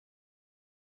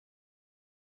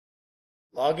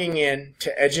Logging in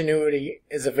to Edgenuity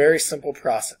is a very simple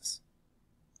process.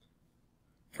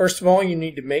 First of all, you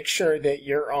need to make sure that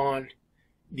you're on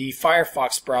the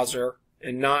Firefox browser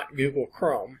and not Google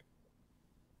Chrome.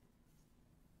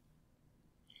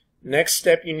 Next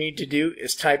step you need to do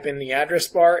is type in the address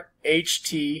bar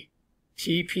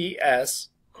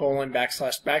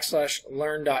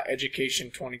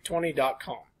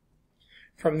https://learn.education2020.com.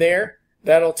 From there,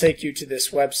 that'll take you to this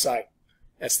website.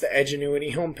 That's the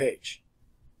Edgenuity homepage.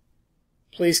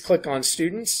 Please click on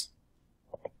Students.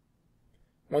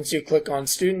 Once you click on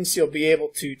Students, you'll be able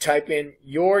to type in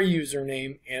your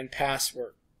username and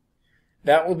password.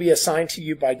 That will be assigned to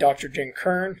you by Dr. Jen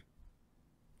Kern.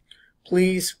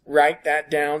 Please write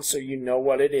that down so you know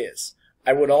what it is.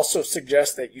 I would also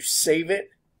suggest that you save it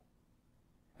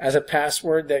as a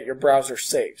password that your browser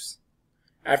saves.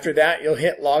 After that, you'll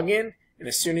hit Login, and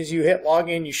as soon as you hit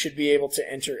Login, you should be able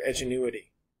to enter Edgenuity.